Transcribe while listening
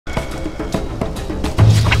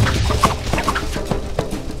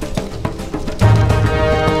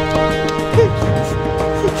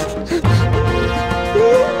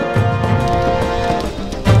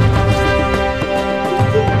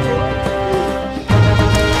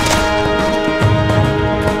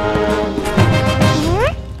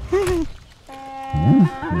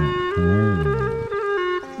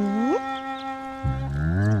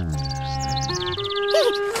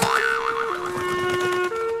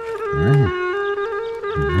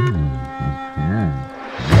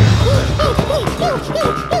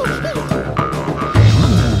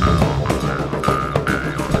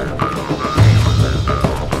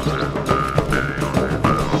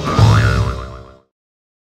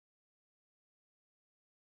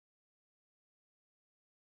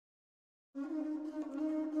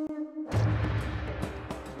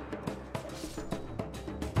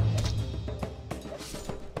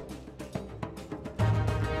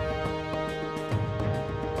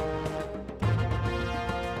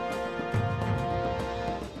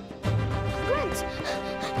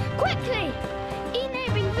Quickly!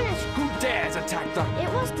 E-neighbouring village. Who dares attack them? It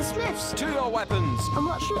was the Smiths. To your weapons! And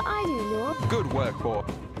what shall I do, Lord? Good work, boy.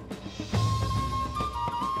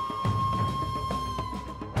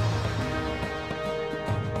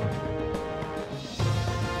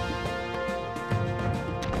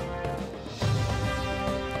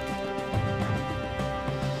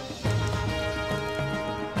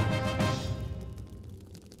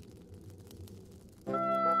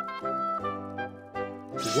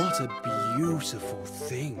 What a beautiful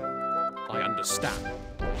thing. I understand.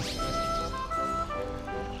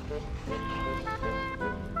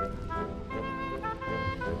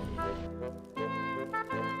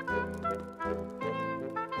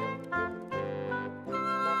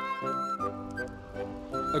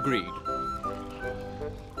 Agreed.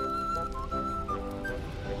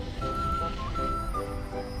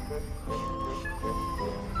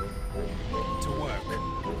 To work.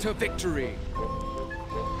 To victory.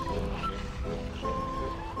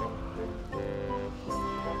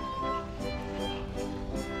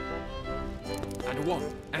 And a 1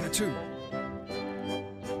 and a 2.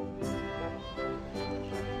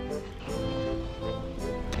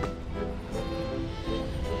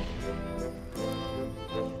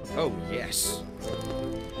 Oh, yes.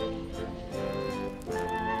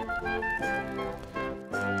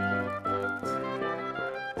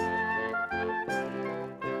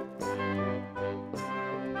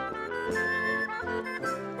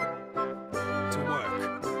 To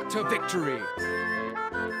work. To victory.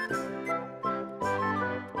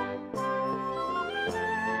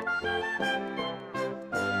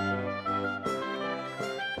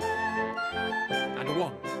 And a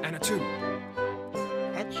 1 and a 2.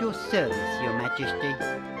 At your service, Your Majesty.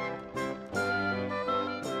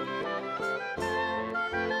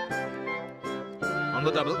 On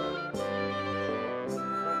the double.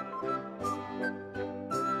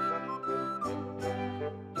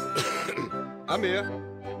 I'm here.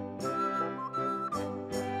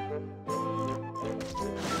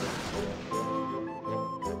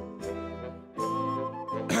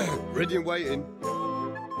 Ready and waiting.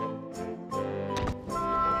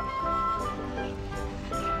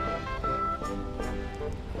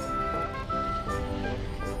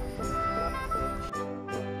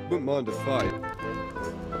 Wouldn't mind a fight.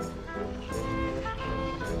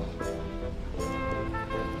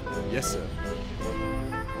 Yes, sir.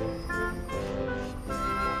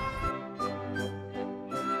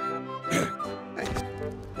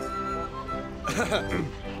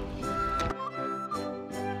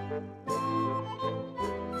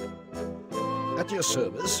 At your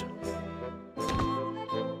service.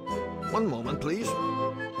 One moment, please.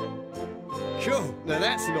 Cool. Now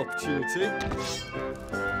that's an opportunity.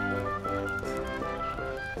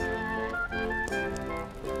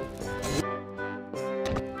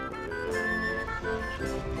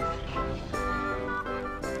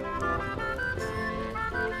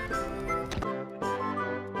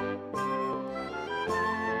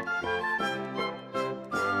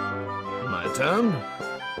 My turn.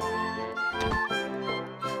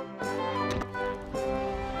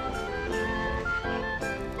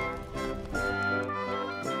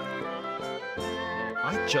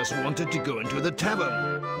 I just wanted to go into the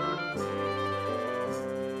tavern.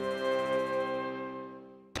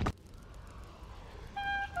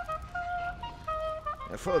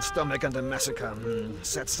 A full stomach and a massacre.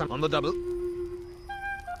 Set some on the double.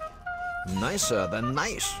 Nicer than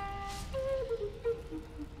nice.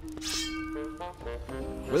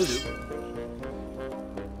 Will do.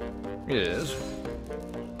 Yes.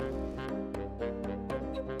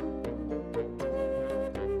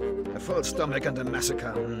 A full stomach and a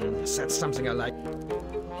massacre. That's something I like.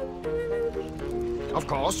 Of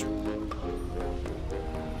course.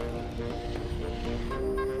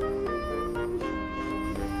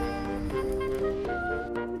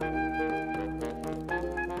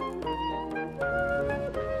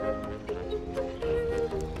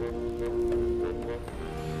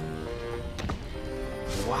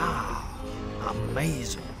 Wow.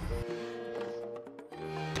 Amazing.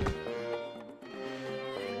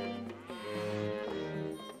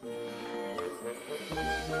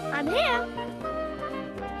 I'm here.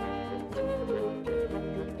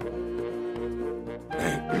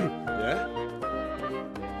 Yeah?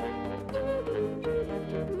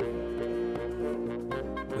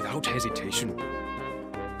 Without hesitation.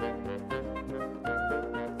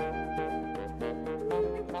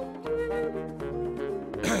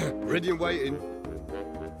 Ready and waiting.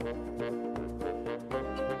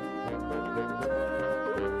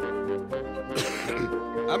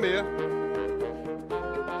 I'm here.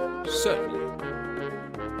 Certainly.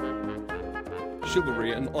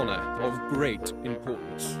 chivalry and honor of great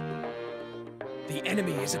importance. The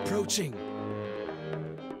enemy is approaching.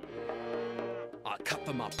 I'll cut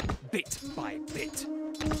them up bit by bit.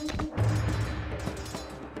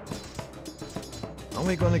 Are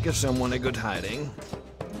we gonna give someone a good hiding?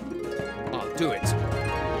 I'll do it.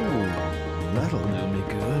 Ooh, that'll do me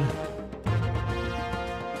good.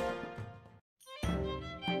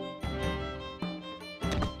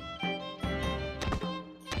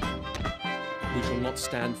 We shall not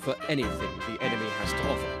stand for anything the enemy has to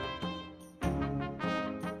offer.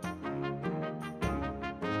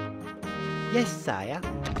 Yes, sire.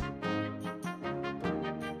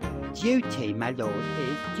 Duty, my lord,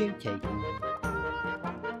 is duty.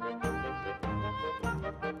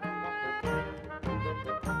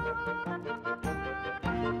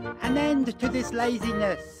 An end to this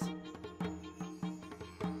laziness.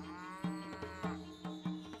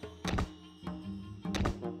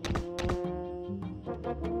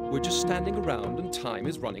 We're just standing around and time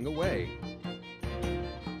is running away.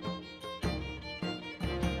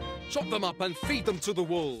 Chop them up and feed them to the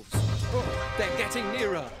wolves. Oh, they're getting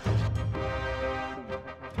nearer.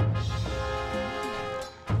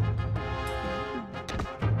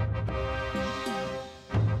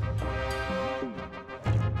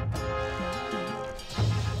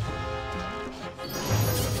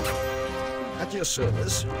 At your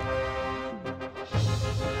service.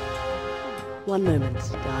 One moment,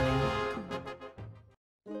 darling.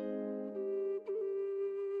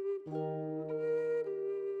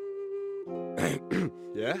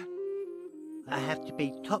 Yeah? I have to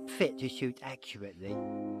be top fit to shoot accurately.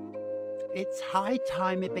 It's high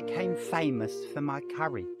time it became famous for my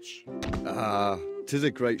courage. Ah, 'tis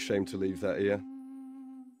a great shame to leave that here.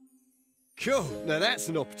 Cool, now that's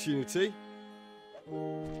an opportunity.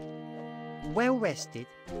 Well rested,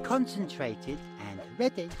 concentrated, and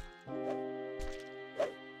ready.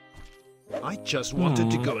 I just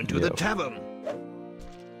wanted to go into the tavern.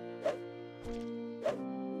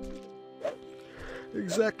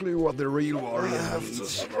 Exactly what the real warrior needs. I have to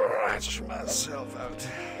stretch myself out.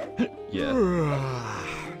 Yeah.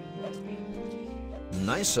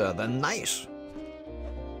 Nicer than nice.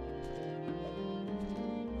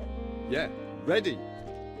 Yeah, ready.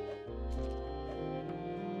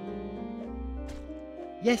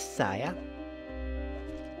 Yes, sire.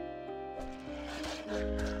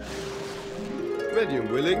 Ready and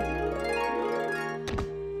willing.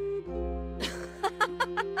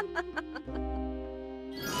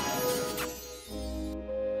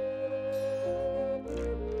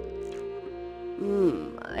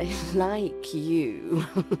 I like you.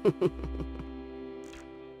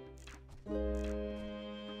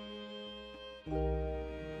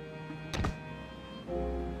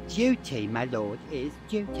 Duty, my lord, is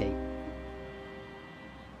duty.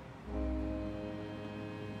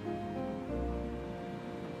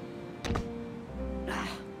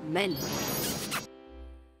 Men.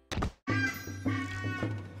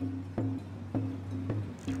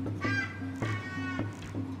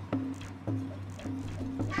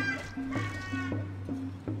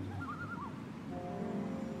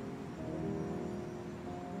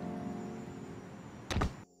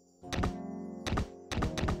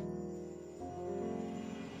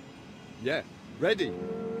 Yeah, ready.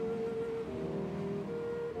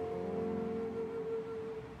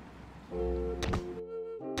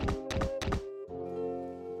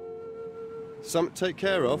 Something to take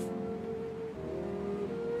care of.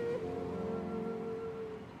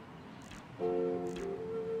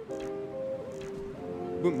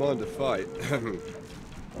 Wouldn't mind a fight.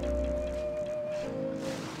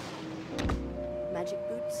 Magic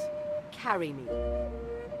boots, carry me.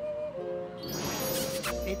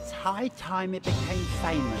 It's high time it became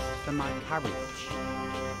famous for my courage.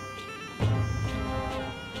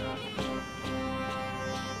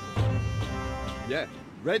 Yeah,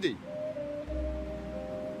 ready.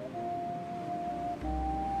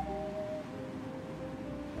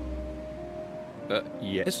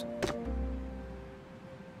 Yes?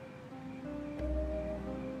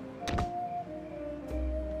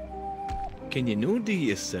 Can you know do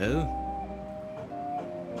yourself?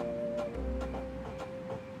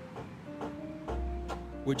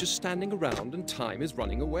 We're just standing around and time is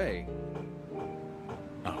running away.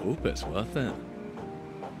 I hope it's worth it.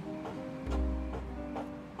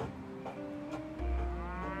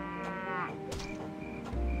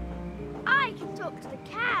 I can talk to the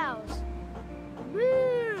cows.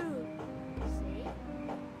 Moo! See?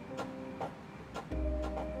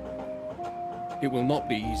 It will not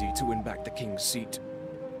be easy to win back the king's seat.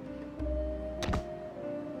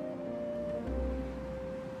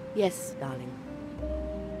 Yes, darling.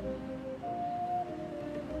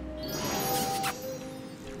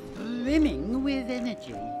 with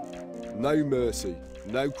energy. No mercy,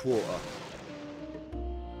 no quarter.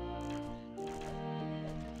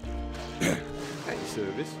 At your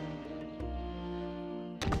service.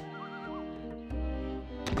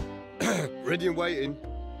 Ready and waiting.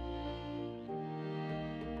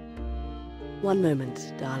 1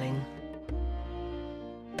 moment, darling.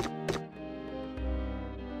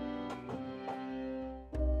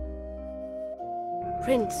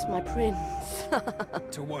 Prince, my prince.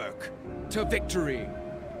 To work. To victory.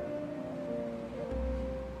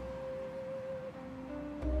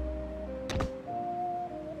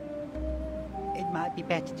 It might be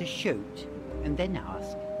better to shoot and then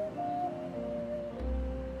ask.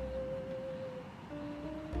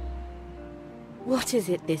 What is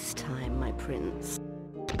it this time, my prince?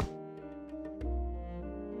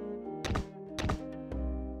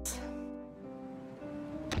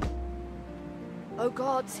 Oh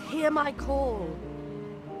gods, hear my call.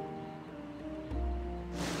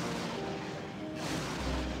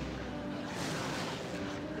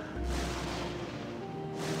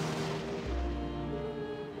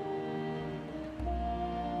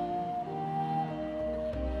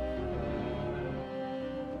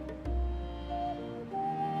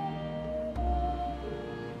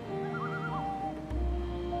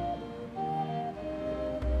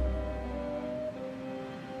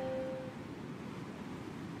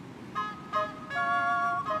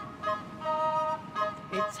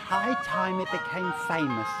 It's high time it became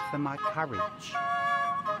famous for my courage.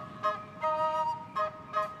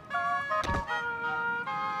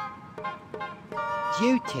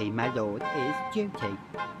 Duty, my lord, is duty.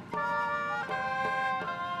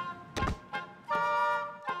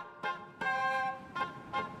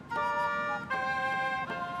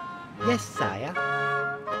 Yes, sire.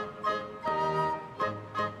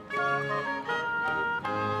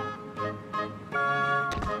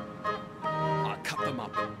 I'll cut them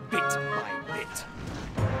up bit by bit.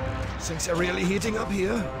 Things are really heating up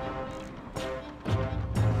here.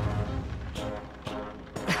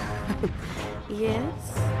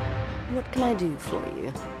 Yes? What can I do for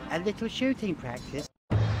you? A little shooting practice.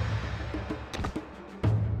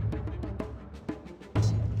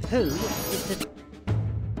 Who is the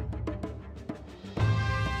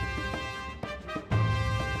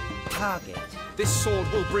target? This sword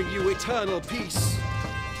will bring you eternal peace.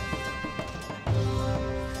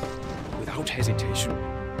 Without hesitation.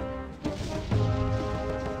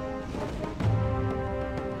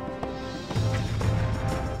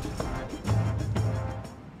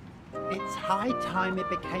 It's high time it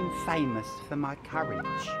became famous for my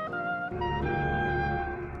courage.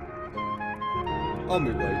 On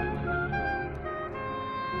my way.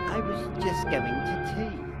 I was just going to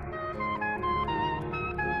tea.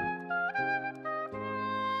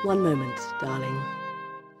 1 moment, darling.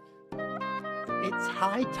 It's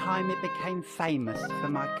high time it became famous for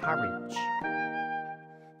my courage.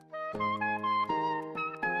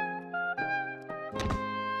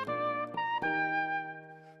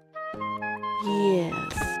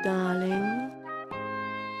 Yes, darling.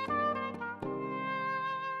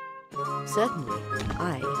 Certainly,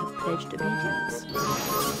 I have pledged obedience.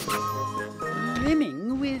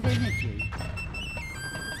 Brimming with energy.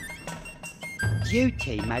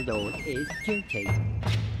 Duty, my lord, is duty.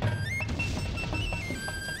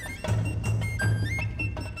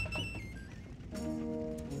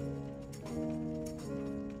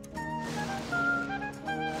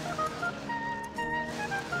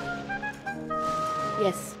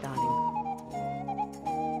 Yes, darling.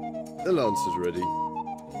 The lance is ready.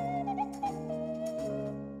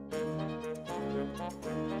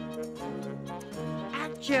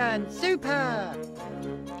 Action! Super!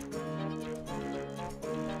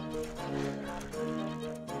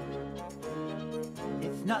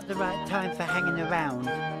 It's not the right time for hanging around.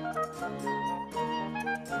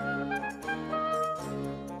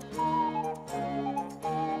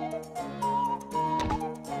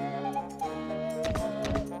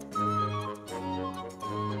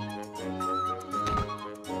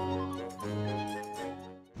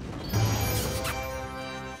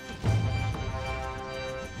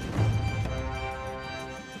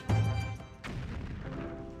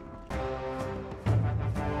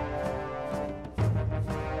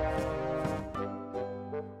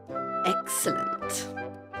 Excellent.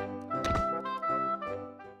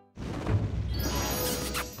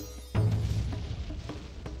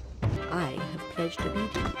 I have pledged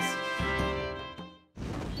obedience.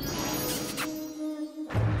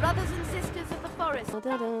 Brothers and sisters of the forest.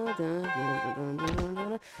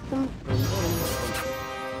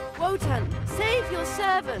 Wotan, save your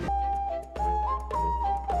servant!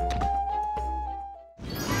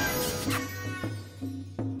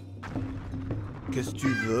 Qu'est-ce tu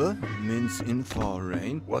veux means in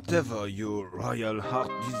foreign. Whatever your royal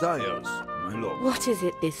heart desires, my lord. What is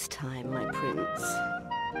it this time, my prince?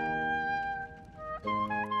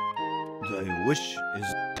 Thy wish is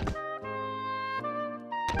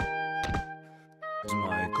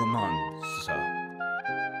my command, sir.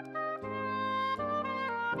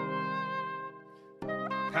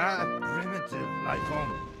 Primitive life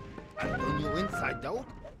form. And turn you inside out,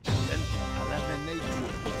 then eliminate you.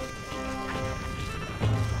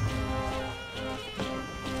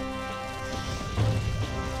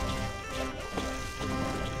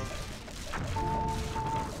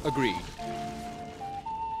 Agreed.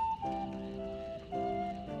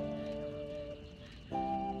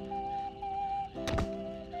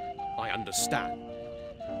 I understand.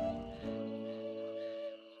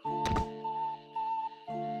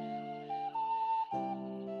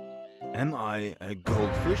 Am I a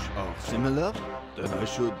goldfish or similar, that I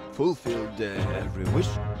should fulfill their every wish?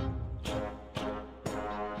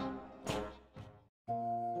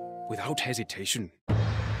 Without hesitation.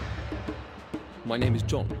 My name is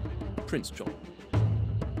John, Prince John.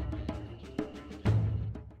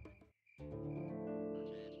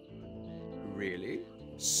 Really?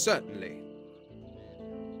 Certainly.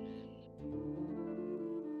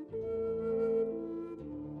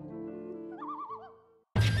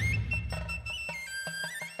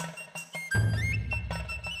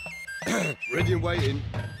 Ready and waiting.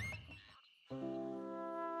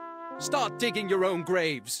 Start digging your own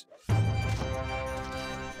graves.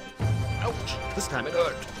 Ouch! This time it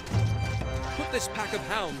hurt. Put this pack of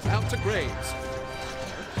hounds out to graves.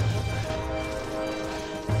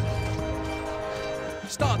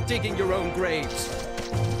 Start digging your own graves.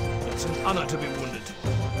 It's an honor to be wounded.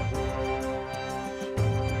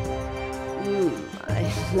 I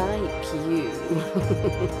like you.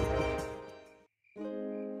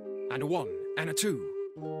 And a 1, and a 2.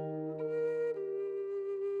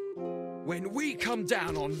 When we come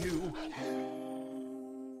down on you,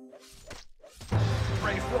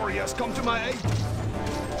 Brave warriors, come to my aid!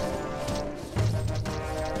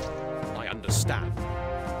 I understand.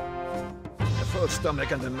 The full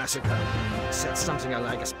stomach and the massacre. Said something I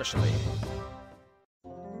like especially.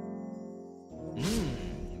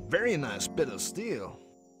 Very nice bit of steel.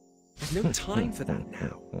 There's no time for that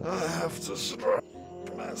now. I have to stretch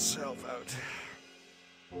myself out.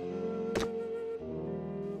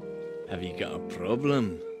 Have you got a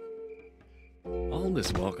problem? All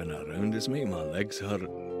this walking around is making my legs hurt.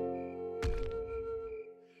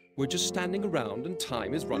 We're just standing around and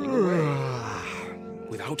time is running away.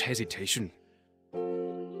 Without hesitation.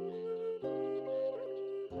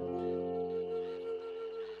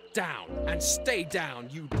 Down and stay down,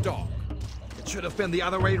 you dog. It should have been the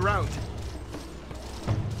other way round.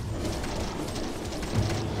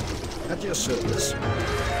 At your service.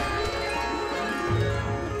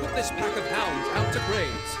 Put this pack of hounds out to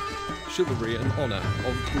graves. Chivalry and honor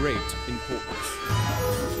of great importance.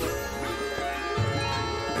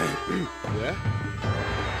 Yeah?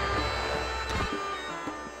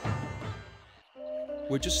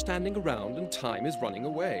 We're just standing around and time is running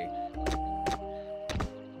away.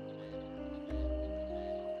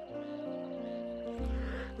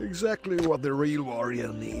 Exactly what the real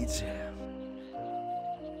warrior needs.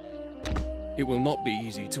 It will not be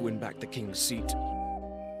easy to win back the king's seat.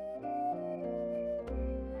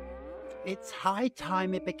 It's high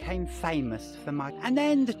time it became famous for my... An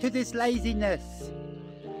end to this laziness!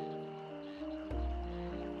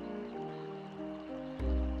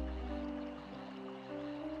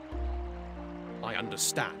 I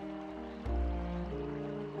understand.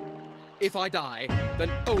 If I die,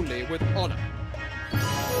 then only with honor.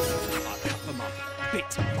 I'll cut them up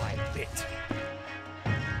bit by bit.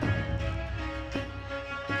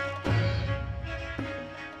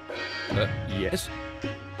 Yes?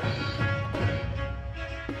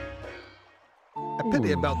 A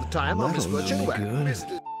pity about the time of his virgin wedding.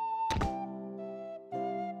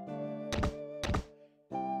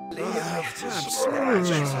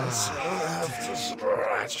 good. I have to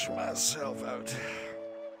stretch myself out.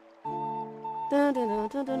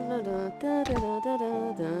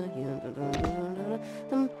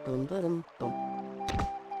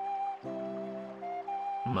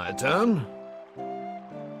 My turn?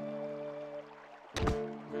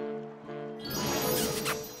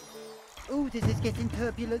 Ooh, this is getting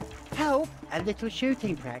turbulent. Help! A little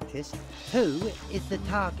shooting practice. Who is the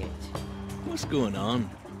target? What's going on?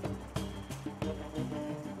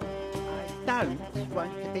 I don't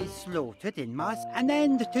want to be slaughtered in my... An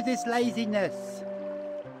end to this laziness!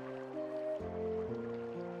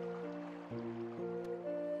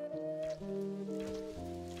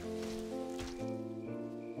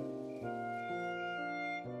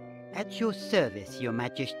 At your service, Your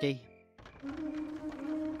Majesty.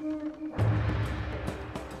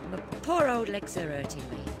 My poor old legs are hurting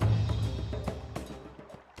me.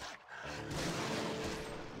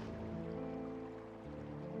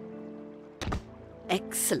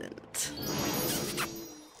 Excellent.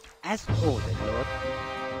 As ordered, Lord.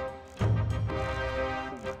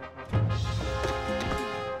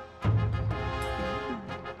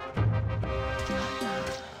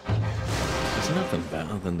 There's nothing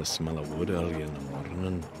better than the smell of wood early in the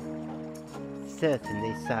morning.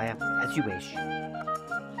 Certainly, sire, as you wish.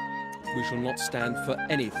 We shall not stand for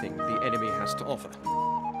anything the enemy has to offer.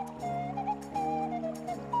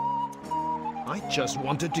 I just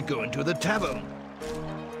wanted to go into the tavern.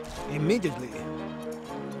 Immediately.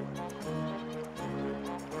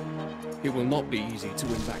 It will not be easy to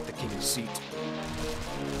win back the king's seat.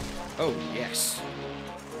 Oh, yes.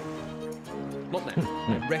 Not now.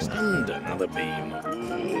 I'm resting. And another beam.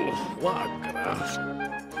 Ooh, what a graft.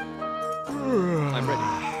 I'm ready.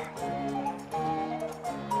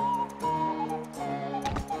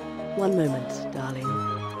 One moment, darling.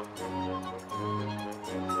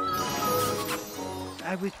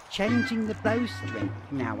 I was changing the bowstring.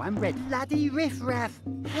 Now I'm ready. Bloody riffraff!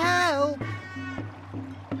 Help!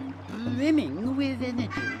 Brimming with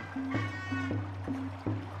energy.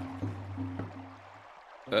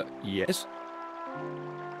 Yes?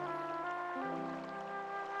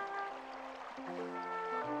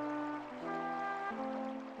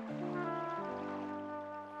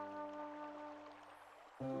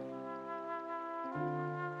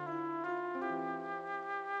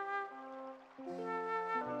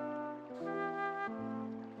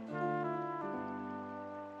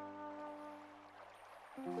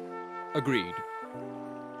 Agreed.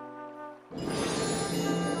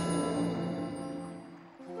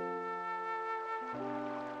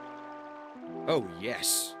 Oh,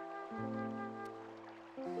 yes.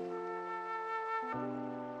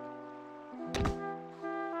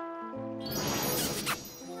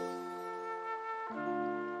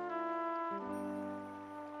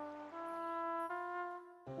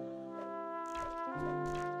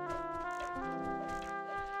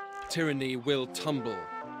 Tyranny will tumble.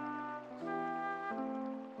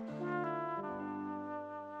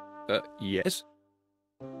 Yes?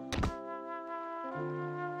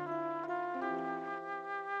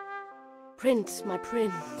 Prince, my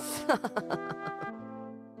prince.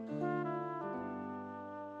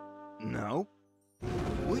 Now,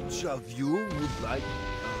 which of you would like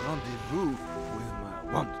a rendezvous with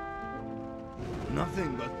my wand?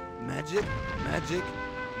 Nothing but magic, magic,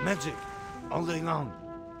 magic, all day long.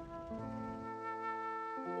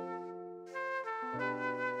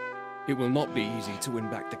 It will not be easy to win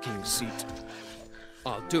back the king's seat.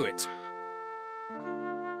 I'll do it.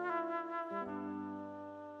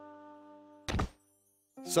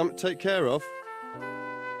 Something to take care of?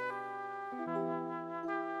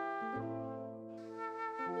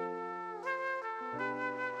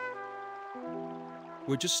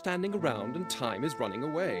 We're just standing around and time is running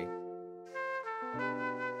away.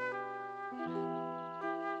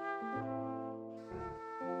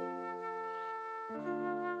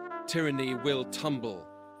 Tyranny will tumble.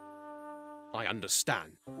 I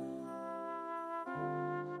understand.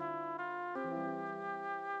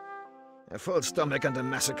 A full stomach and a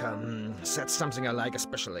massacre. That's something I like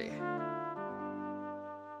especially.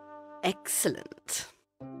 Excellent.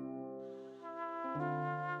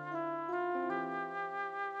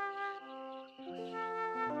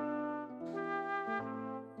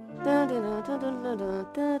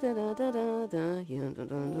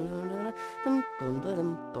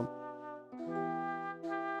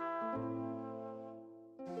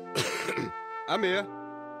 I'm here.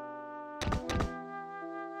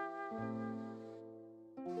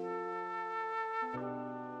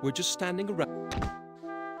 We're just standing around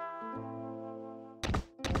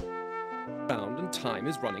and time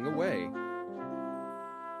is running away.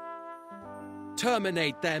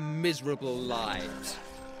 Terminate their miserable lives.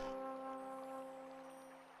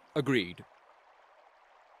 Agreed.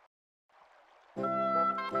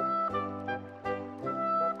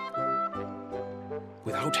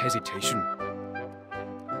 Without hesitation.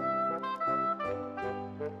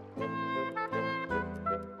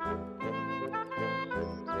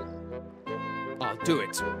 I'll do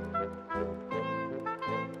it.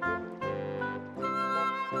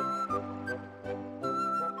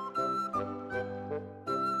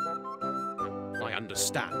 I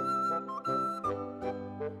understand.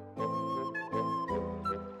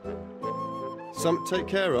 Something to take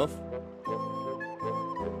care of?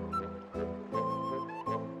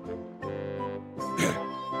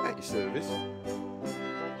 At your service.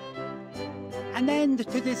 An end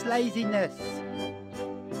to this laziness.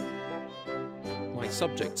 My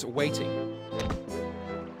subjects are waiting.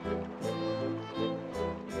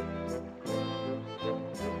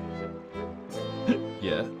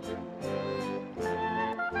 Yeah.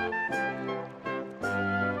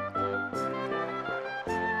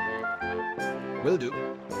 Will do.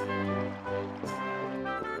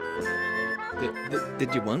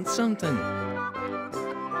 Did you want something?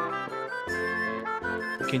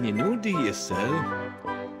 Can you know do yourself?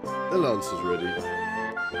 The lance is ready.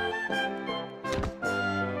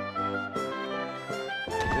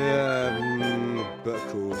 But of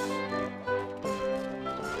course.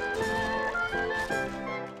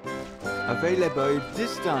 Available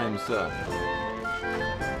this time, sir.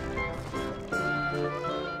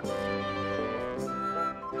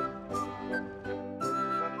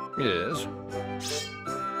 Yes.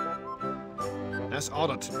 As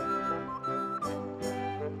ordered.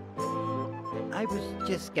 I was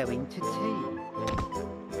just going to tea.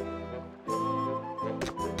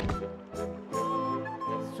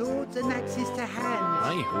 Swords and axes to hand.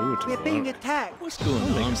 I hold. We're being attacked. What's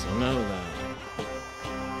going on? So now that.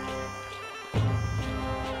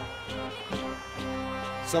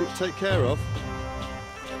 Something to take care of.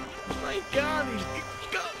 My God, he's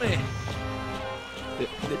got me.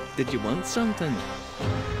 Did you want something?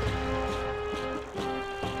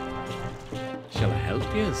 Shall I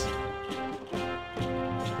help you?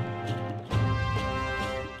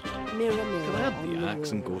 Mirror, mirror. Grab on the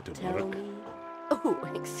axe and wall, go to tell work. me- Oh,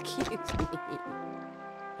 excuse me.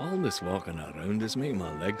 All this walking around is making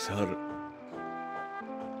my legs hurt.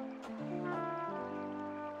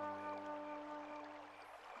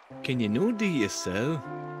 Can you know do yourself?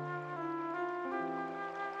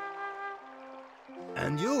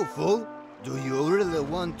 And you, fool? Do you really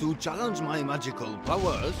want to challenge my magical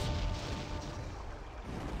powers?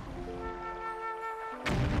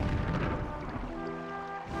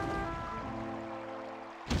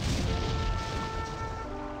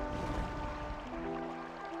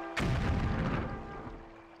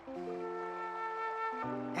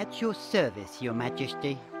 At your service, Your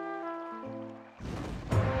Majesty.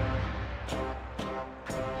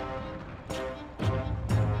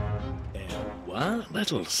 What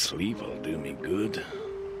little sleep'll do me good.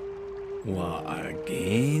 What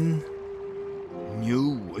again?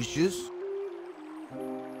 New wishes?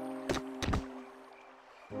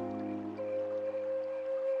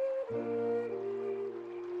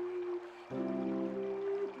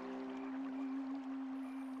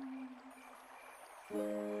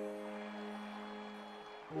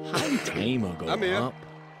 High time I go I'm here. up.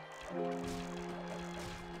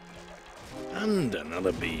 And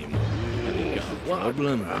another beam. Have you got a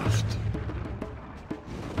problem?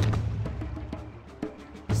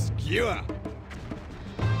 Skewer.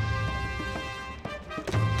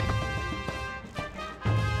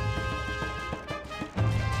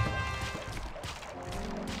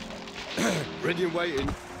 Ready and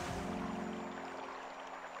waiting.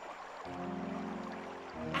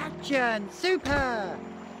 Action! Super!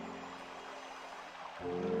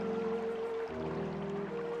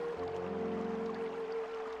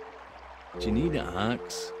 Do you need an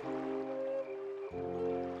axe?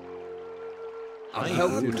 I'll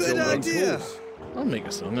help you to good solve my idea. cause. I'll make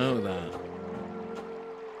a song out of that.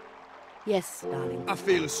 Yes, darling. I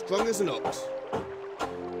feel as strong as an ox.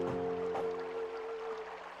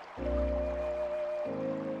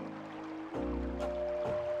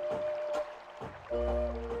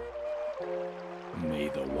 May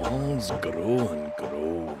the walls grow and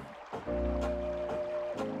grow.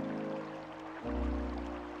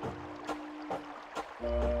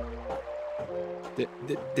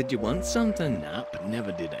 Did you want something? Nah, but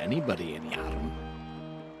never did anybody any harm.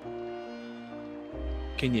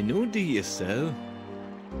 Can you know do yourself?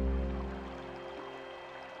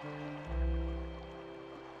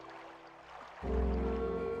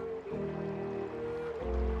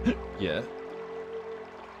 Yeah.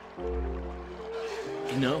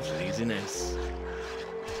 Enough laziness.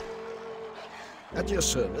 At your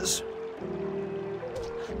service.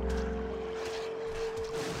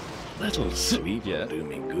 Little sleep Yeah. will do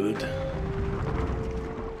me good.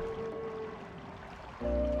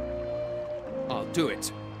 I'll do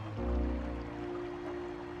it.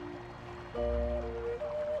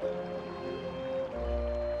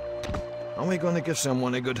 Are we gonna give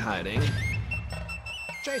someone a good hiding?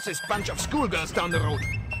 Chase this bunch of schoolgirls down the road.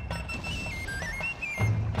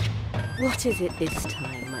 What is it this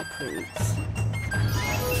time, my prince?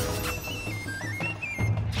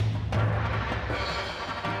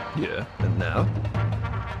 Yeah, and now?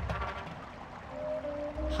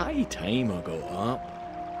 High time I go up.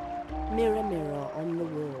 Mirror, mirror on the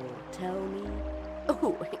wall, tell me...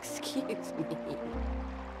 Oh, excuse me.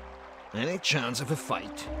 Any chance of a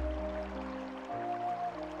fight?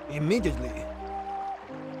 Immediately.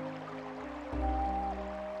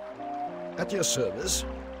 At your service.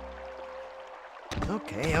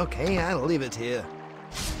 Okay, I'll leave it here.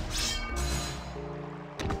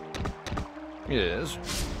 Yes.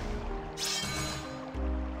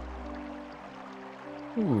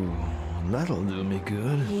 Ooh, that'll do me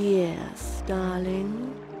good. Yes,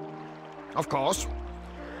 darling. Of course.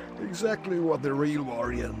 Exactly what the real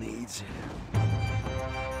warrior needs.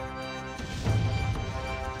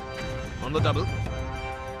 On the double.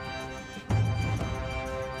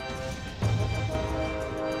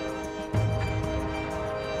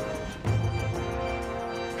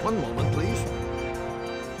 One moment, please.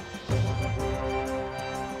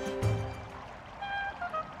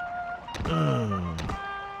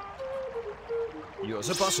 You're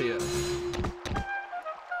the boss here.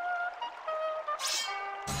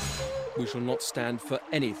 We shall not stand for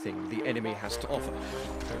anything the enemy has to offer.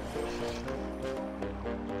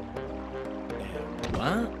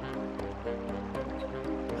 What?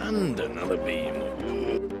 And another beam.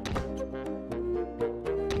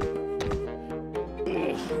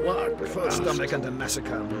 What? First stomach and a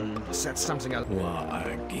massacre. Said something else. What,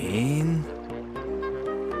 again?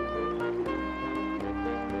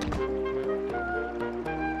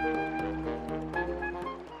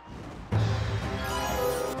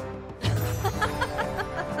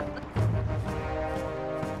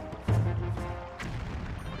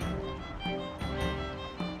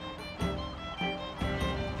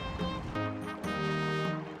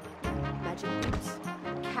 Magic boots,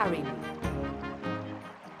 carry me.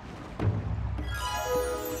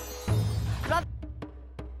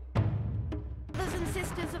 Brothers and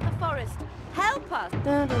sisters of the forest, help us!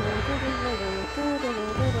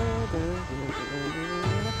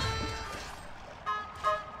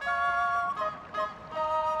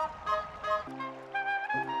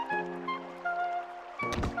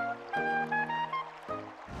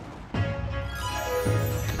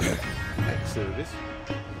 At service.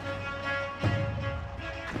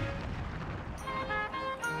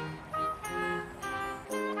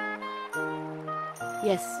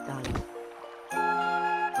 Yes, darling.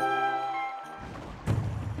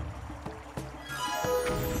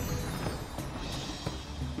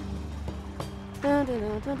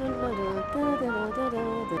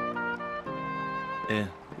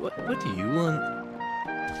 What do you want?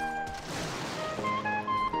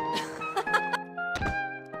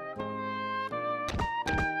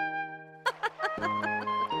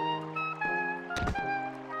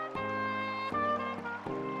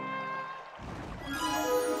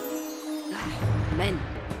 Men.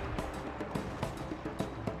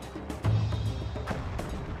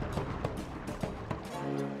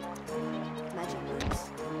 Magic boots,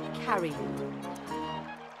 carry me.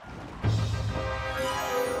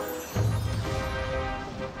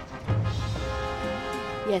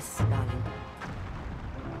 Yes, darling.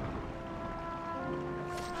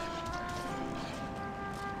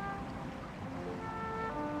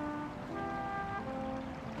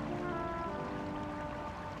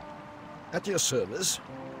 At your service.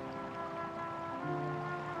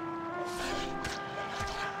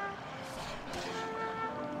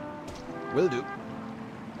 Will do.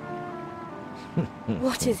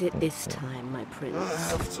 What is it this time, my prince? I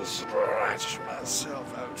have to stretch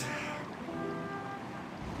myself out.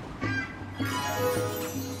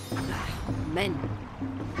 Men.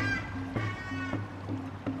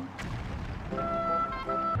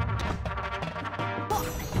 What?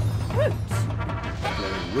 Brute!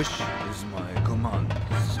 Your wish is my command,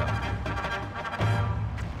 sir.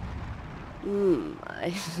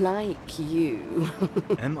 I like you.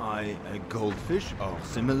 Am I a goldfish or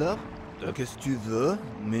similar? The qu'est-ce tu veux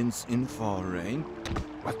means in foreign.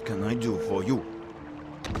 What can I do for you?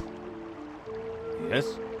 Yes?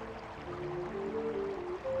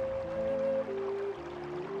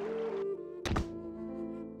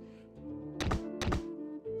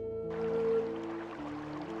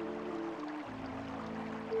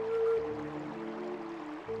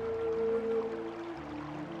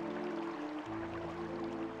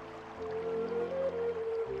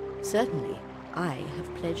 Certainly, I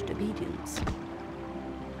have pledged obedience.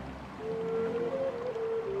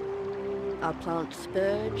 I'll plant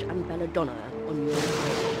spurge and belladonna on your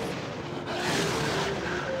grave.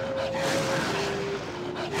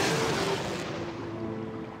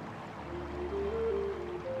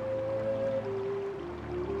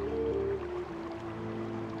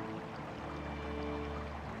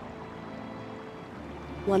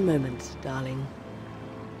 One moment, darling.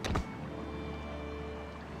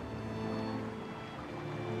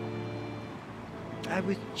 I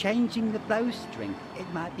was changing the bowstring.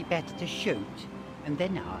 It might be better to shoot and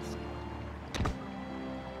then ask.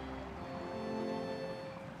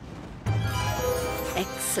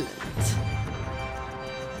 Excellent.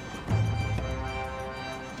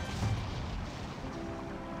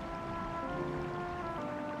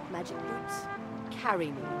 Magic boots,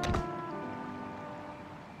 carry me.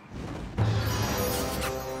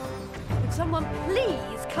 Would someone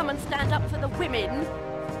please come and stand up for the women?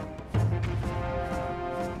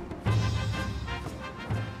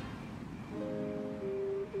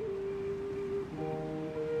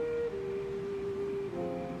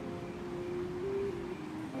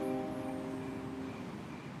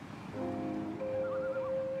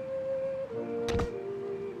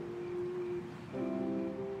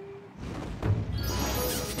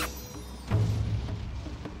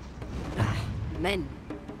 Men.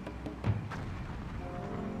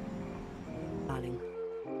 Darling.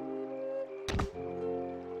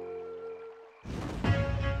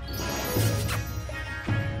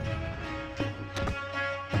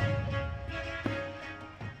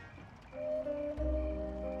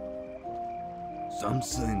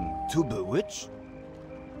 Something to bewitch?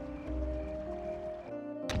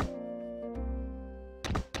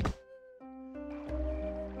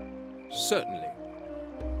 Certainly.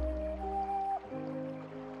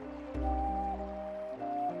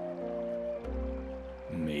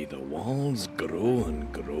 May the walls grow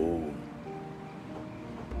and grow.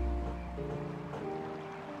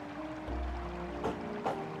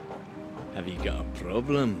 Have you got a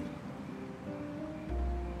problem?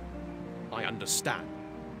 I understand.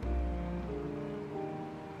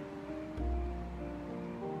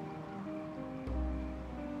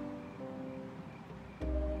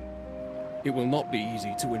 It will not be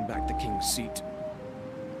easy to win back the king's seat.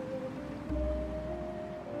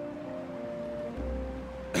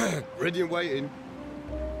 Ready and waiting.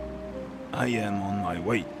 I am on my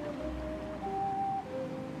way.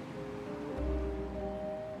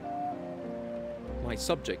 My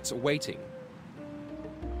subjects are waiting.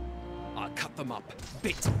 I'll cut them up,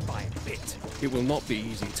 bit by bit. It will not be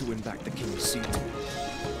easy to win back the king's seat.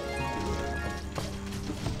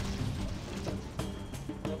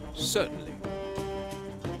 Certainly.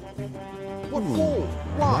 What for?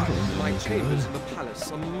 Why? My chambers in the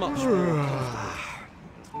palace are much more comfortable.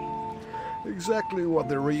 Exactly what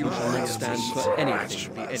the real I stand for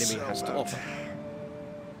anything the enemy has to offer.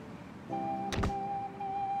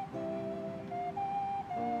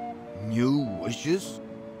 New wishes?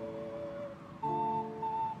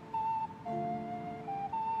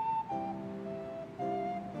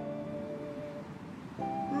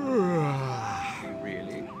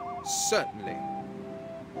 Really? Certainly.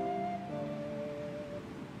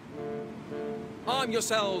 Arm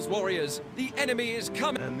yourselves, warriors! The enemy is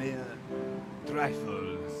coming! A mere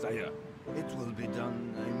trifle, sire. It will be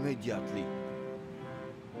done immediately.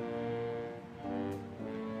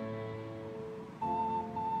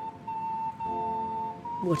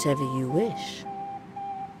 Whatever you wish.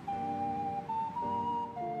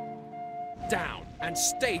 Down, and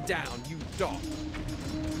stay down, you dog!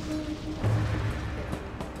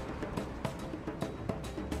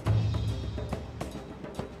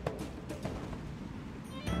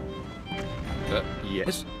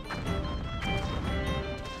 Yes?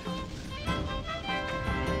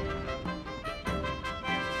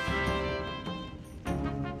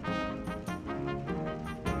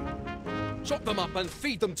 Chop them up and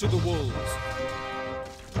feed them to the wolves!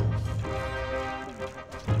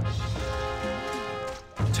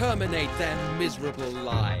 Terminate their miserable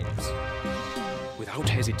lives. Without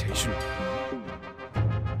hesitation.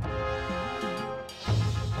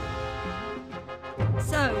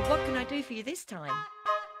 So, what can I do for you this time?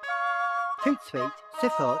 Tout de suite,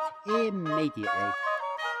 support immediately.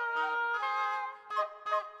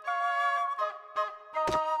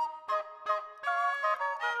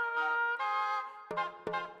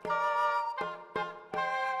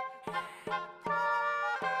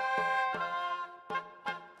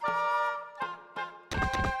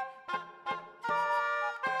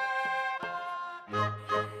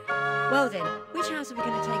 Well then, which house are we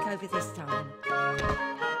going to take over this time?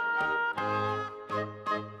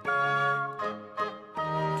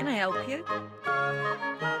 Can I help you?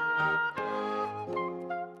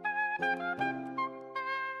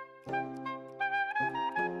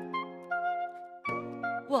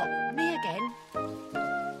 What, me again?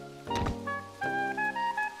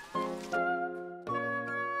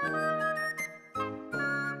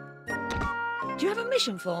 Do you have a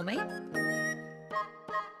mission for me?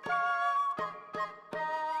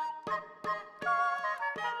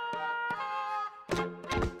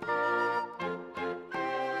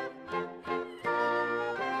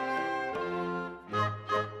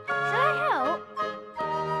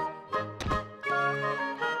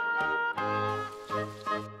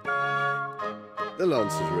 The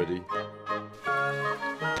lancer's ready.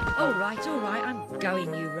 All right, I'm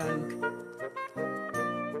going, you rogue.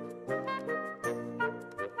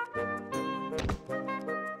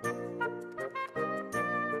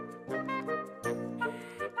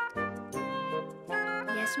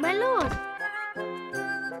 Yes, my lord.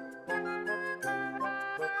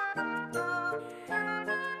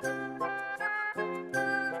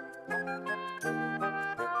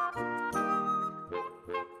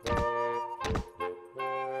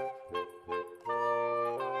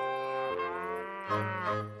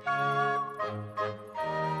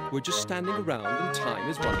 We're just standing around and time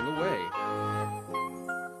is running away.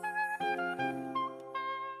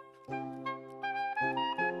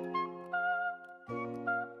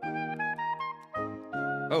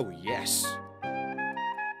 Oh, yes.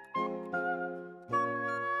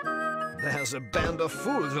 There's a band of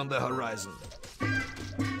fools on the horizon.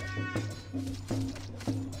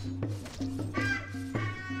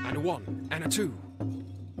 And a 1, and a 2.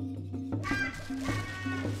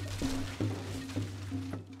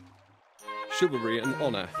 Chivalry and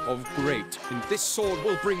honor of great, and this sword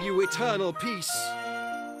will bring you eternal peace.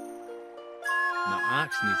 My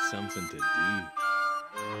axe needs something to do.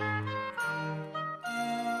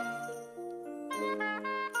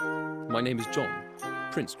 My name is John,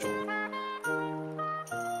 Prince John.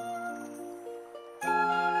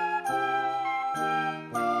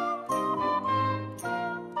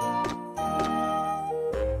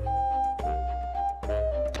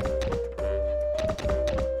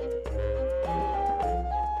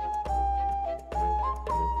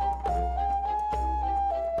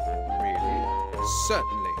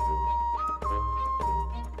 Certainly.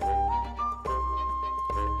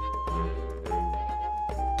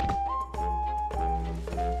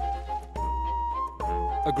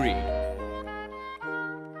 Agreed.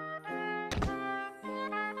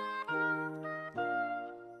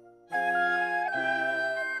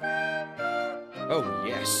 Oh,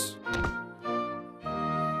 yes.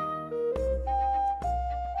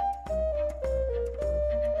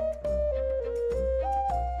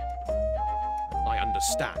 I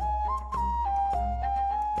understand.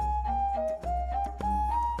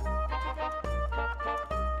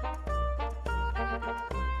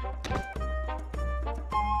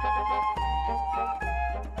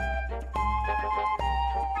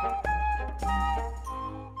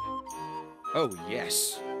 Oh,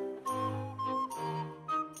 yes.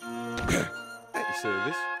 At your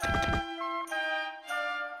service.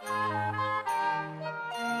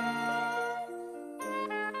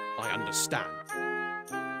 I understand.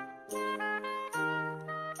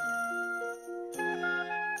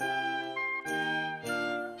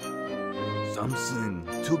 Something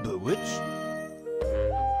to bewitch?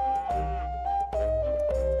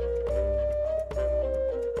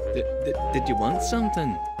 Did you want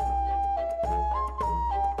something?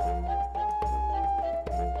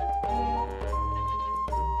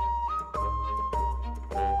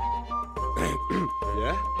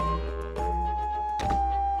 Yeah?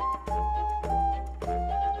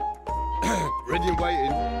 Ready and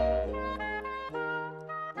waiting.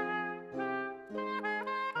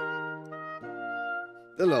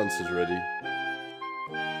 The lancer's ready.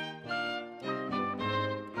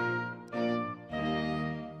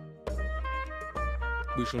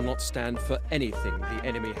 We shall not stand for anything the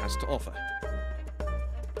enemy has to offer.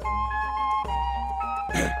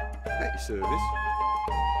 At your service.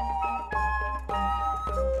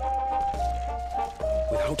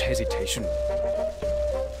 Without hesitation.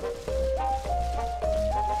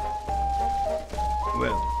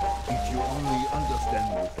 Well, if you only understand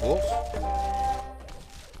the force.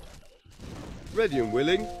 Ready and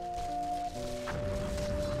willing.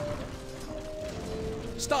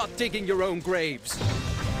 Start digging your own graves.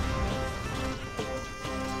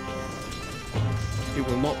 It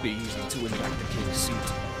will not be easy to win back the king's seat.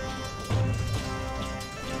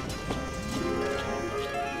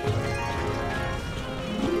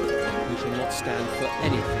 We shall not stand for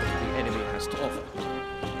anything the enemy has to offer.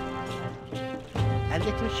 A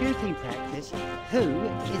little shooting practice. Who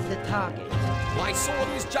is the target? My sword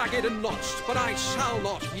is jagged and notched, but I shall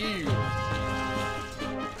not yield.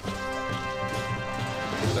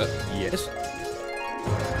 Yes?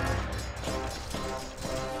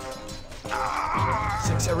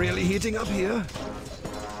 Things are really heating up here.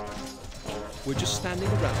 We're just standing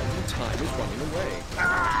around and time is running away.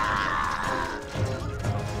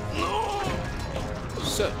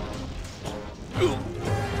 Sir.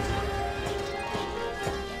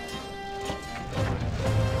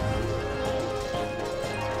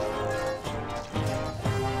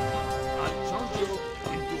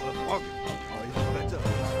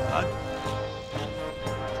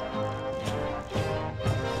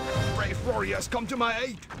 Yes, come to my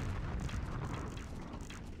aid.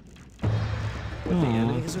 The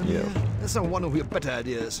enemies in here? That's not one of your better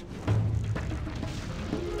ideas.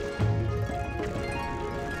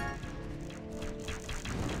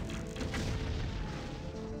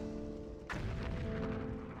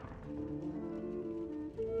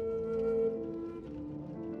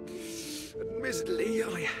 Admittedly,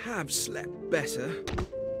 I have slept better.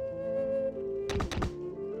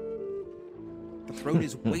 The throne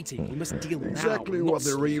is waiting. We must deal now. Exactly what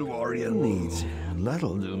the real warrior needs.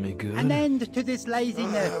 That'll do me good. An end to this I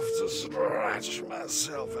laziness. have to scratch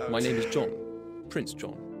myself out. My name is John. Prince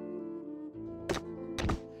John.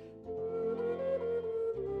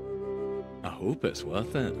 I hope it's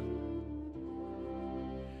worth it.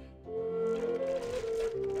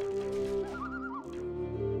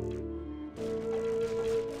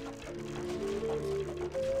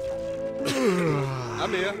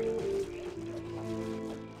 I'm here.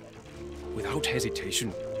 Without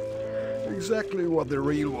hesitation. Exactly what the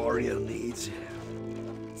real warrior needs.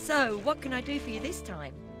 So, what can I do for you this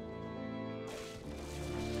time?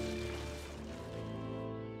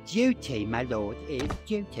 Duty, my lord, is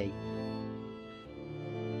duty.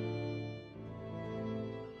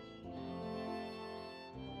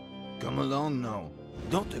 Come along now.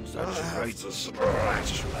 Don't exaggerate. I have to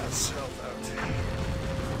scratch myself out.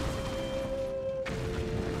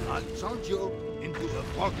 I'll charge you into a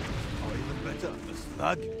fog, or even better, a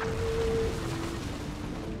slug.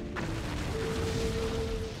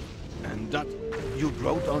 And that you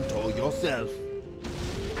wrote onto yourself.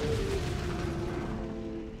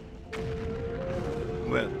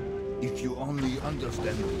 Well, if you only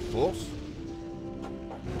understand the force.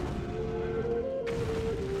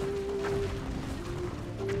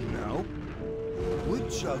 Now,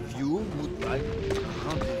 which of you would like a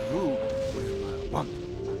rendezvous with my wand?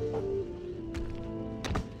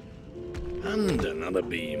 And another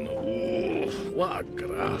beam. Oh, what a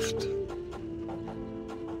graft.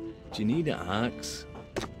 Do you need an axe?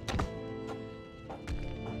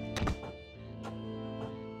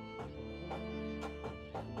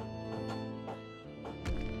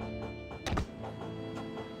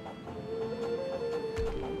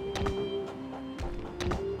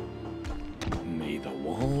 May the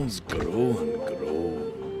walls grow and grow.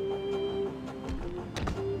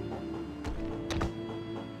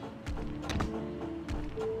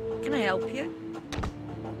 Can I help you?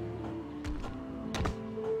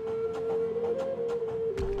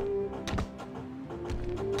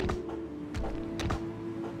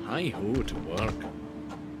 Hi-ho to work.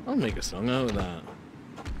 I'll make a song out of that.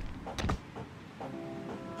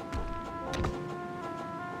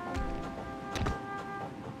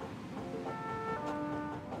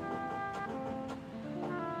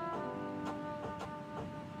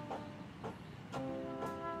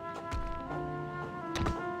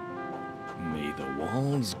 May the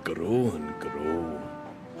walls grow and grow.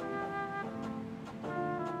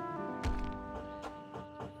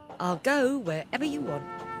 I'll go wherever you want.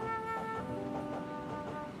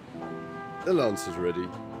 The lance is ready.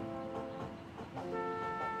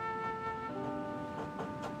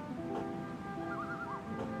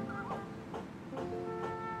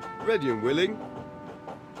 Ready and willing.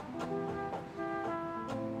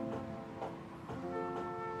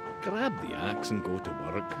 Grab the axe and go to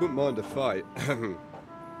work. Wouldn't mind a fight.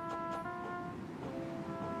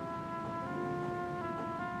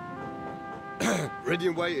 Ready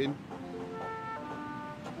and waiting.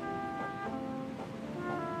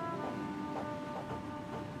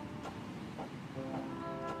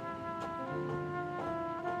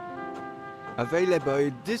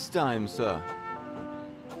 Available this time, sir.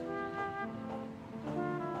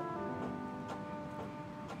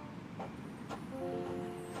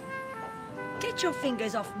 Get your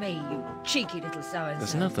fingers off me, you cheeky little so-and-so.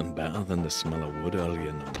 There's nothing better than the smell of wood early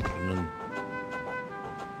in the morning.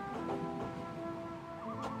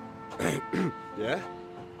 Yeah?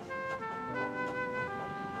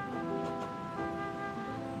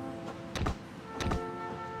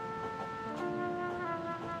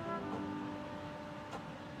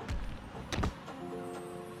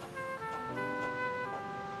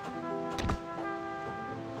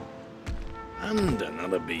 And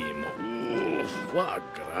another beam. Oh, what a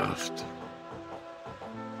graft.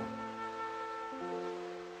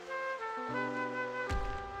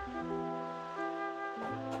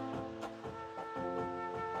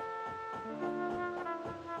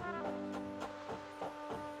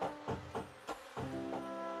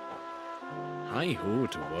 Hi-ho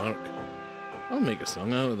to work. I'll make a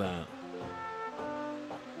song out of that.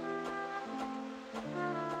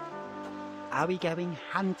 Are we going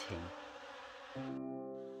hunting?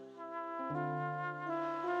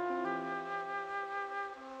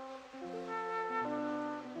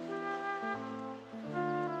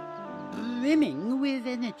 brimming with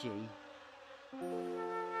energy.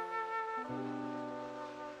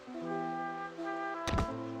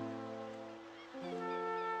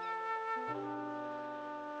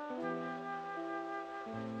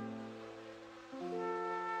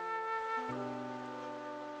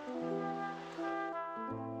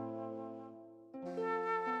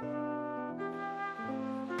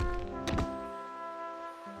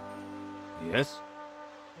 Yes?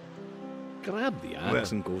 Grab the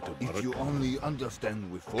axe and go to work. If you only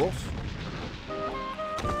understand with force.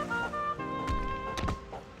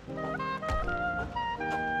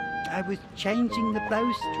 I was changing the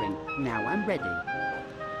bowstring. Now I'm ready.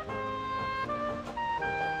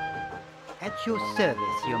 At your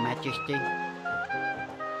service, Your Majesty.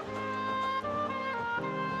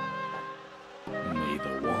 May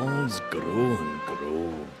the walls grow and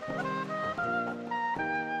grow.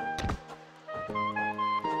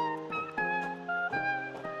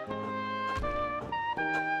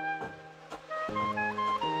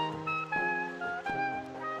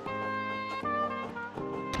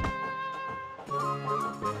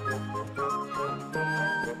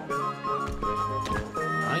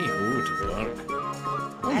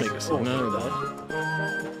 No, that.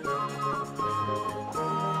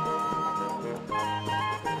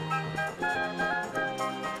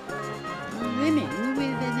 Brimming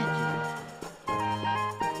with energy.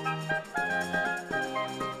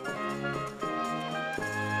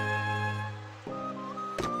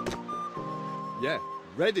 Yeah,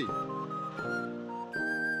 ready.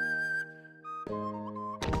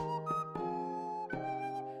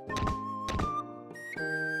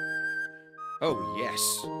 Oh, yes.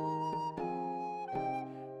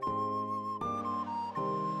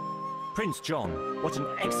 Prince John, what an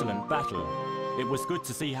excellent battle. It was good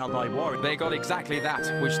to see how thy warriors... They got exactly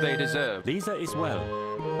that which they deserved. Lisa is well,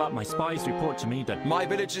 but my spies report to me that... My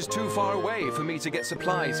village is too far away for me to get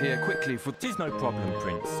supplies here quickly for... 'Tis no problem,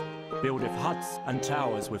 Prince. Buildeth huts and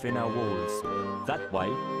towers within our walls. That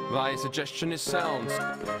way... Thy suggestion is sound.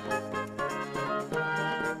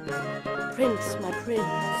 Prince, my prince.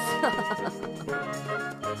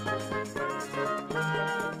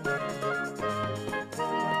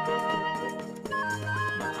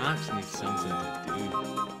 My axe needs something to do.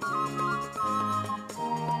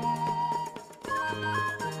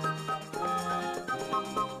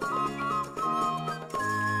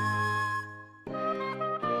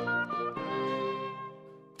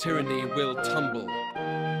 Tyranny will tumble.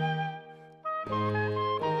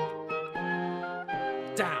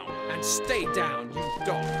 Down and stay down, you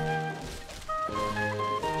dog.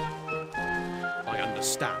 I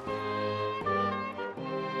understand.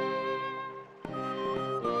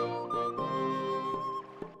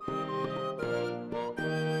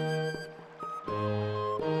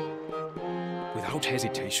 Without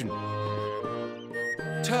hesitation,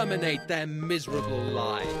 terminate their miserable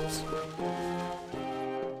lives.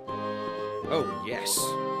 Oh, yes.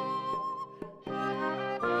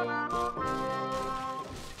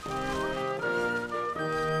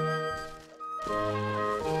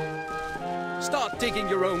 Start digging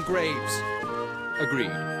your own graves.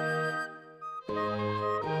 Agreed.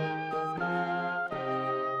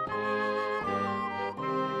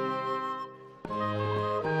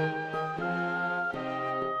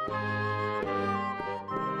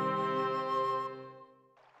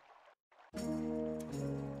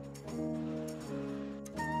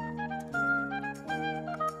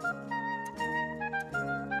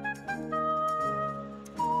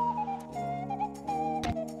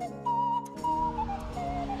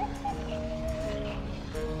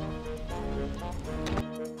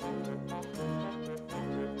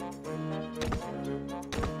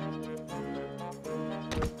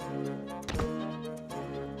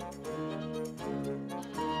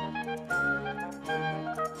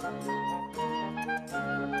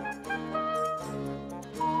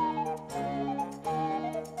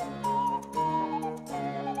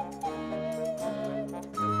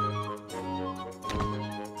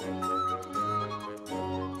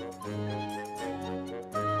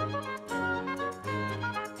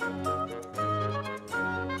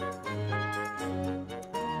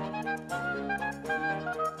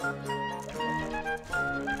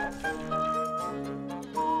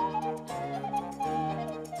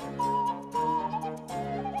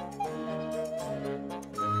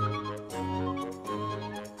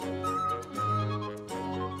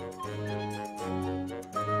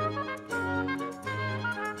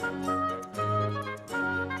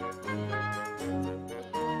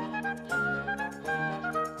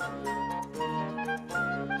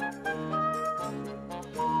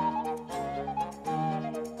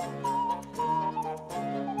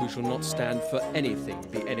 shall not stand for anything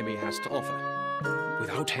the enemy has to offer,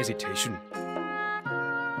 without hesitation.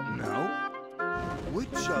 Now,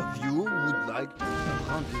 which of you would like a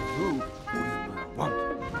rendezvous with my wand?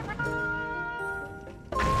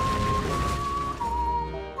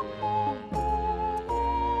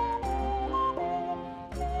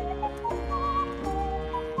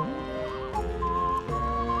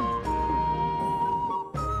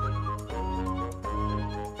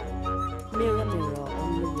 Mirror, mirror on the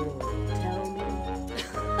wall, tell me.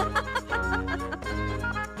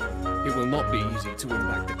 It will not be easy to win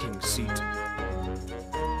back the king's seat.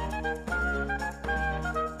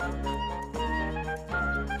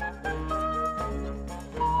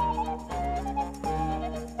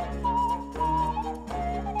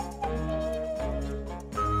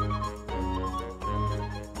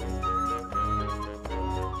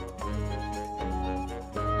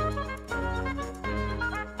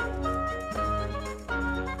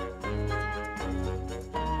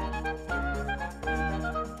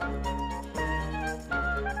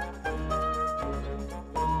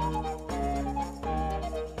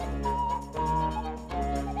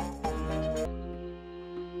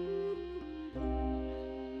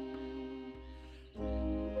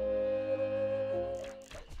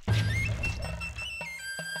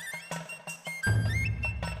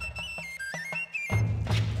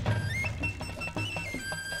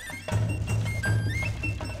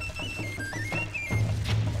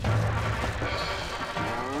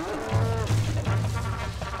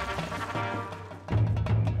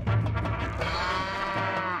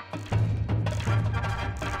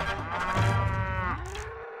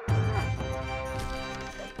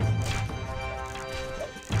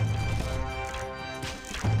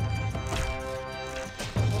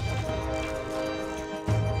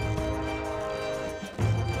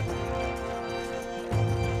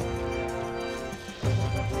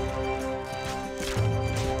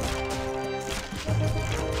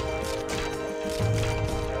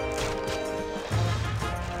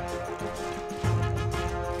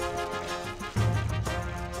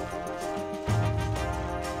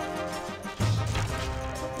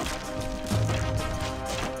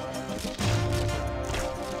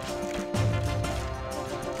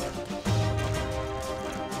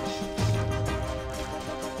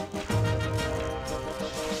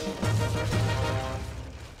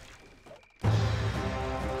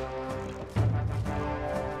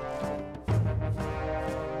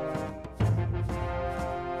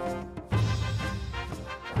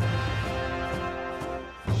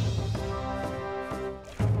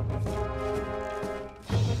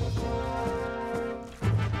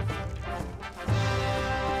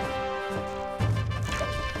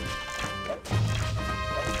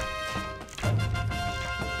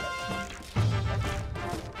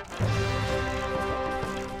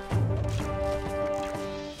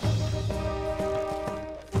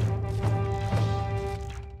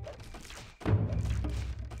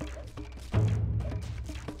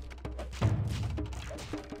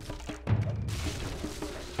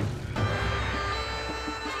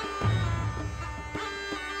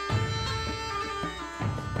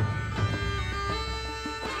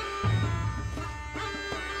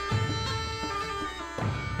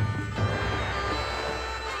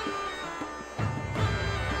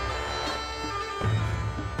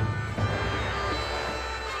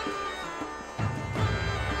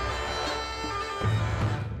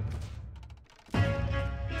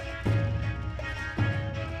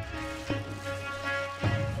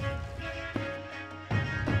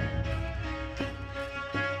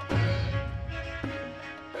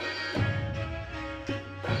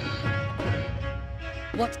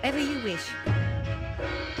 Whatever you wish.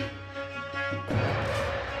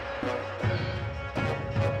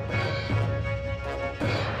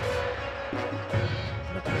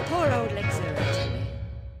 But poor old legs are hurting me.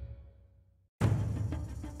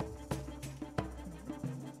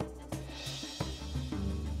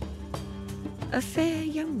 A fair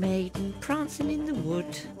young maiden prancing in the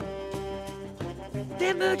wood.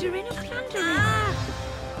 They're murdering and plundering.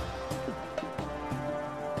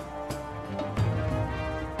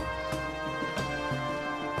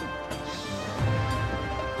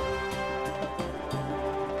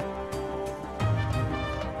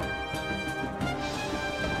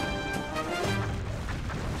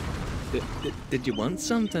 Did you want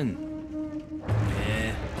something?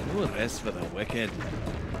 Yeah, no rest for the wicked.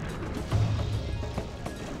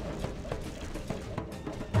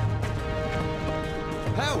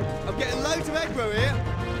 Help! I'm getting loads of aggro here!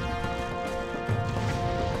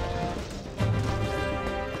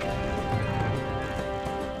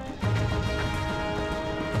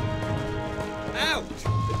 Out!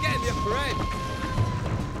 They're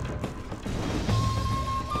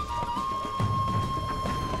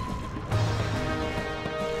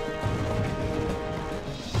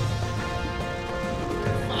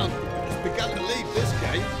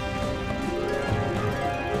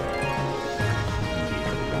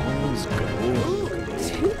Ooh,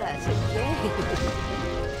 do that again.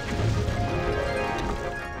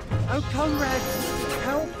 Oh, comrades,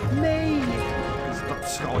 help me! Stop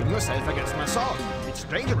throwing yourself against my sword. It's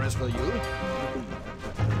dangerous for you.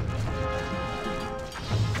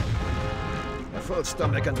 A full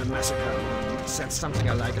stomach and a massacre. That's something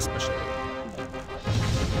I like especially.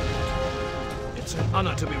 It's an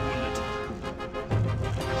honor to be wounded.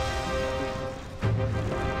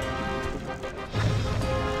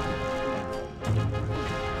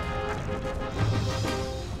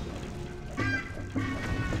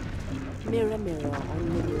 Mirror, mirror on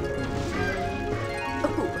the wall.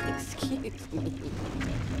 Oh, excuse me.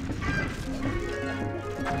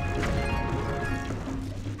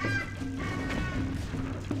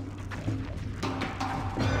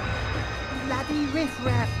 Bloody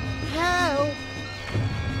riffraff, help!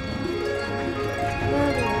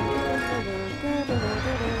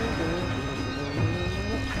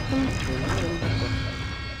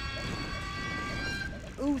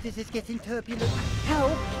 Ooh, this is getting turbulent.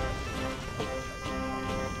 Help!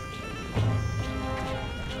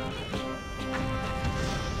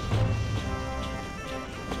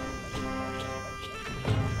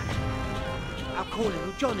 I'll call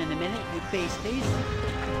little John in a minute, you beasties.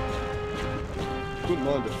 Wouldn't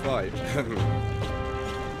mind a fight. It's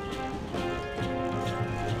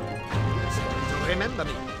going to remember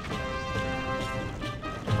me.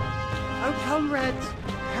 Oh, comrades,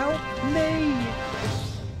 help me!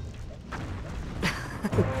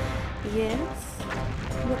 Yes?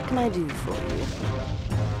 What can I do for you?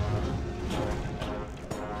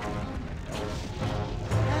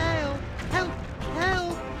 Help! Help!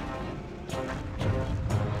 Help!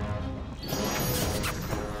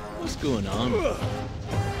 What's going on?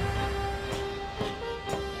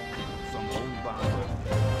 Some old band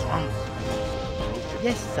of drums.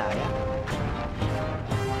 Yes, sire.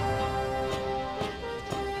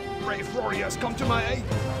 Brave warriors, come to my aid.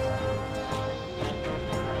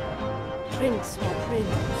 Prince, my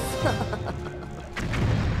prince.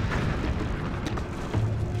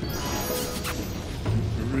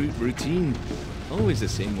 Routine. Always the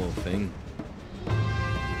same old thing.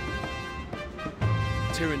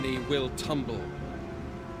 Tyranny will tumble.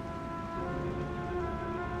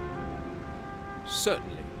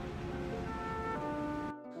 Certainly.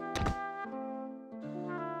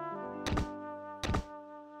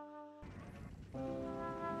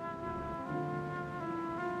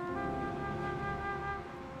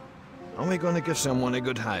 Are we going to give someone a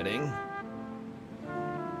good hiding?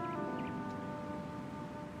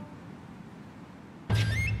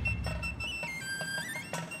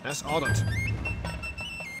 As ordered.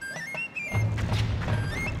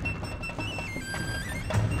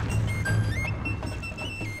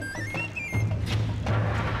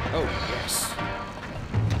 Oh, yes.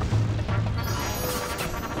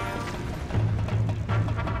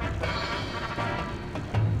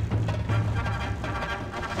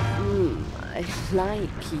 I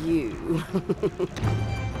like you.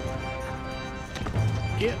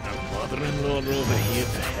 Get the mother-in-law over here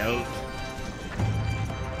to help.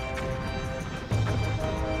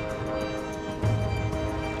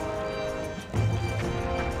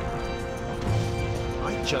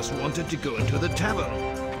 I just wanted to go into the tavern.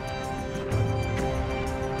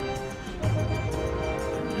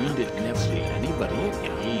 You didn't have to see anybody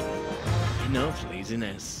again. Enough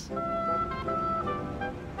laziness.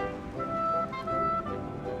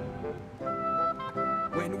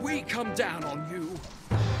 When we come down on you,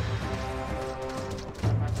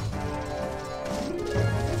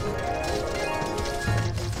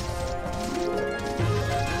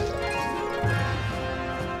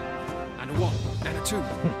 and a one, and a two.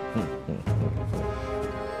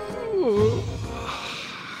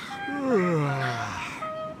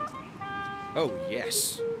 Oh,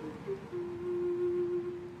 yes.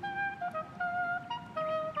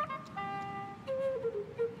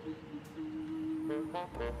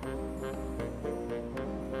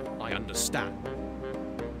 I understand.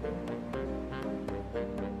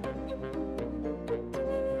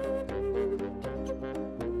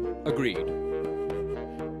 Agreed.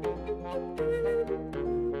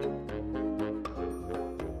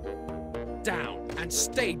 Down and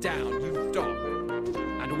stay down, you dog.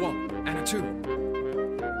 And a one, and a two.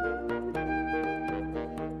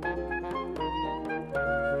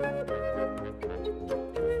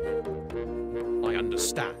 I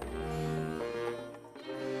understand.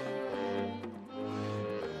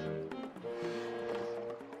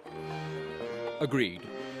 Agreed.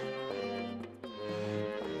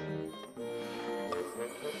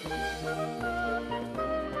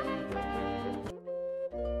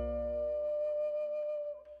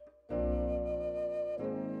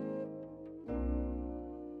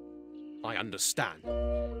 understand.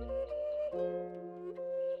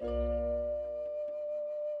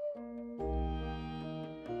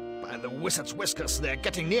 By the wizard's whiskers, they're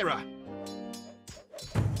getting nearer.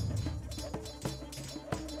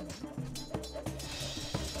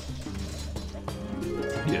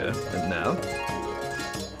 Yeah, and now?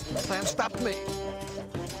 They have stopped me.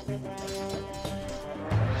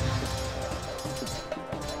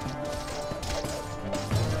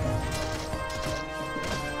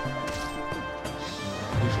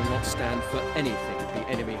 We shall not stand for anything the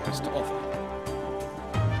enemy has to offer.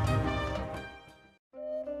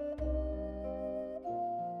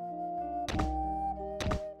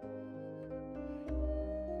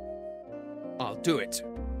 I'll do it.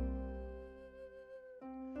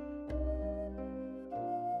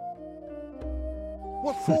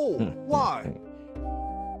 What for? Why?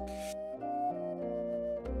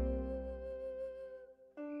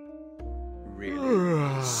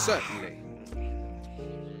 Really? Certainly.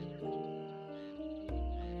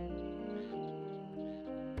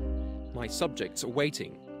 My subjects are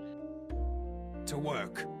waiting. To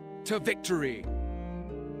work. To victory.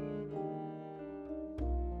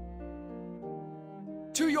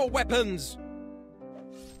 To your weapons!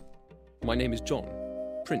 My name is John.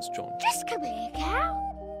 Prince John. Just come here, cow.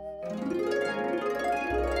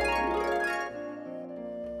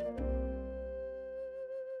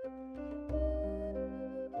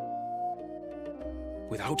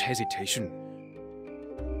 Without hesitation.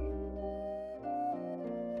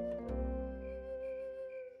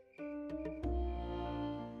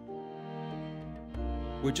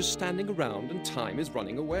 We're just standing around and time is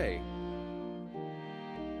running away.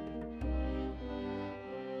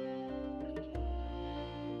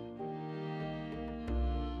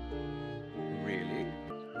 Really?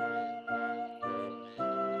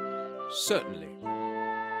 Certainly.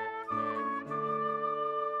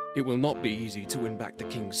 It will not be easy to win back the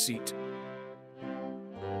king's seat.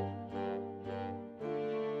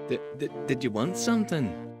 Did you want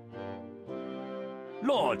something?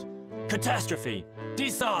 Lord! Catastrophe!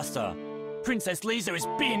 Disaster! Princess Lisa is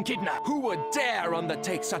being kidnapped! Who would dare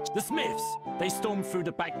undertake such... The Smiths! They stormed through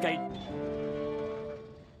the back gate.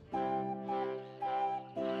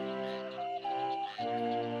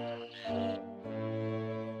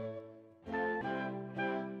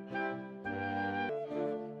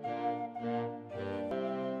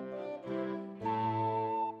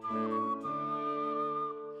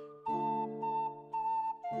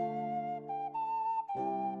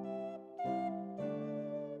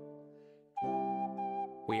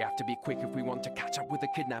 We have to be quick if we want to catch up with the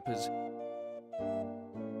kidnappers.